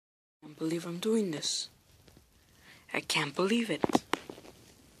believe I'm doing this. I can't believe it.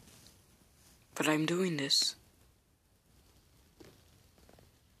 But I'm doing this.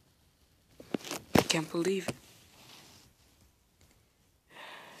 I can't believe it.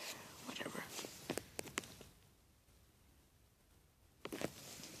 Whatever.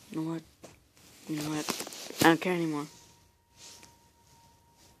 You know what? I don't care anymore.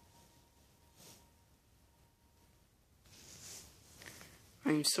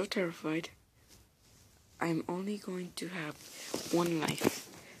 I'm so terrified. I'm only going to have one life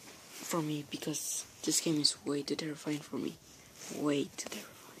for me because this game is way too terrifying for me. Way too terrifying.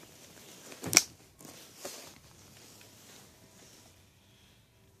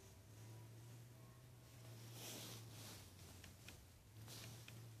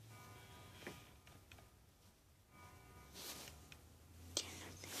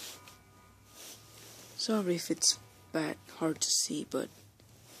 Sorry if it's bad, hard to see, but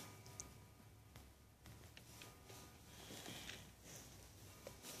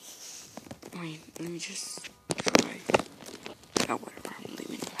wait, let me just try. Oh, whatever, I'm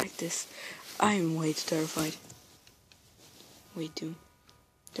leaving it like this. I'm way too terrified. Way too.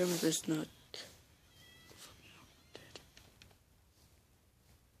 Tell me this not.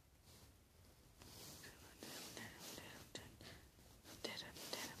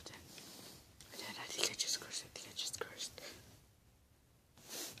 I think I just cursed.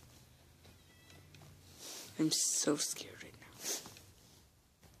 I'm so scared right now.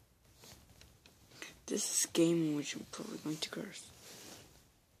 This is a game in which I'm probably going to curse.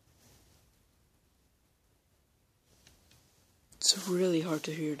 It's really hard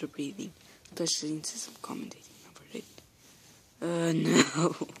to hear the breathing, especially since I'm commentating over it.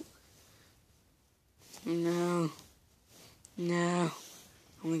 No. No.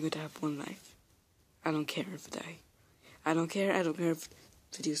 I'm only going to have one life. I don't care if I die. I don't care if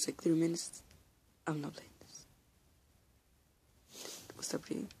the video's like 3 minutes. I'm not playing this. What's up,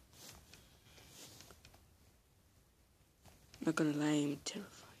 breathing? Not gonna lie, I'm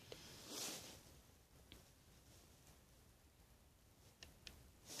terrified.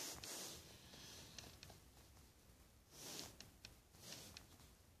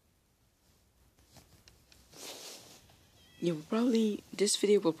 This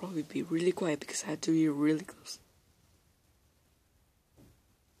video will probably be really quiet because I had to be really close.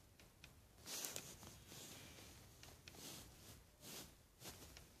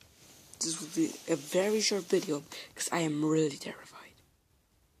 This will be a very short video because I am really terrified.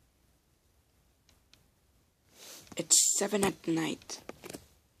 It's 7 at night.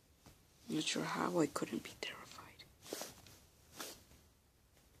 I'm not sure how I couldn't be terrified.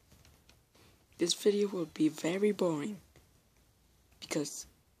 This video will be very boring because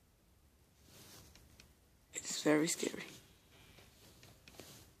it's very scary.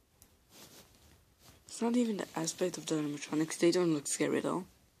 It's not even the aspect of the animatronics, they don't look scary at all.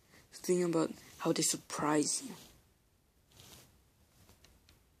 It's thinking about how they surprise you.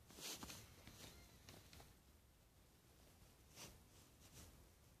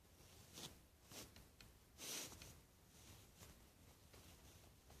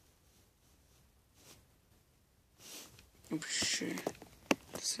 I'm sure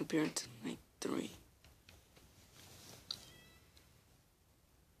this will be until night 3.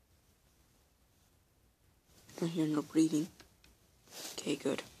 I don't hear no breathing. Okay,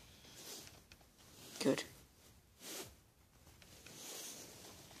 good. Good.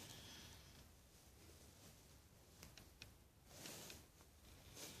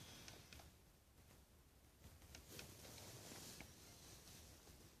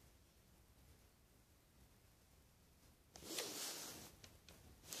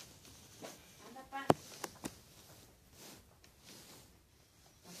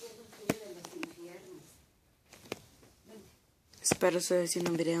 Espero estoy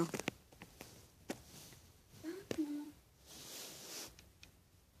haciendo un video.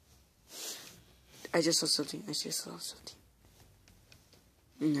 I just saw something.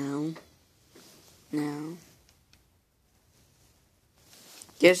 No.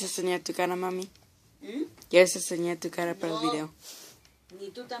 ¿Quieres enseñar tu cara, mami? ¿Quieres enseñar tu cara para el video?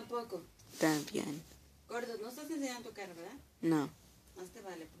 Ni tú tampoco. También. Gordo, no estás enseñando tu cara, ¿verdad? No. Más te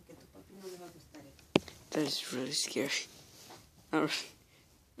vale, porque a tu papi no le va a gustar eso. That is really scary. I don't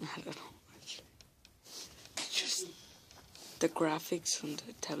know. It's just the graphics on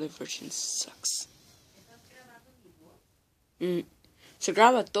the tablet version sucks. ¿Estás grabando mi voz? Se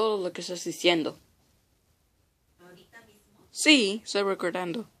graba todo lo que estás diciendo. ¿Ahorita mismo? Sí, estoy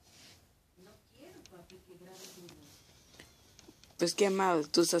recordando. No quiero, papi, que grabes mi voz. Pues qué mal,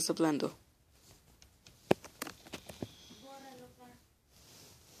 tú estás hablando. Bórralo, pa.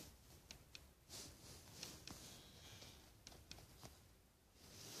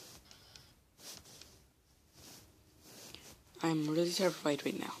 I'm really terrified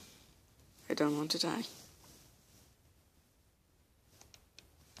right now. I don't want to die.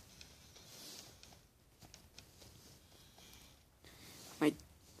 My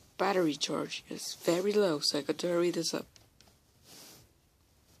battery charge is very low, so I got to hurry this up.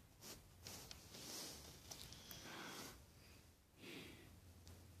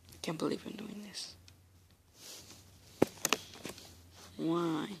 I can't believe I'm doing this.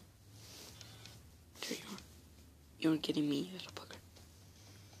 Why? There you are. You're kidding me, you little bugger.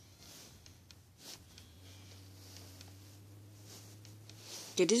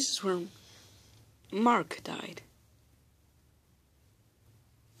 Okay, this is where Mark died.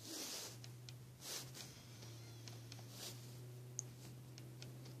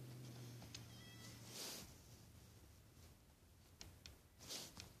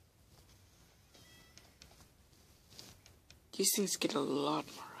 These things get a lot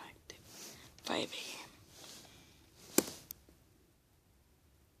more active. 5 a.m.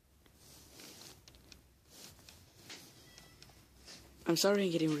 I'm sorry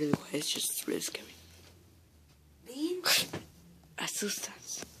I'm getting really quiet, it's just really scary. Ven.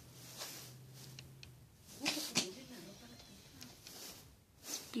 Asustas.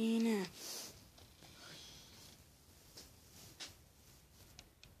 Spina.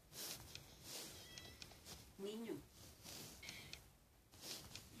 Niño.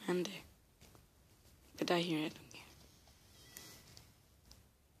 Mande. I die here.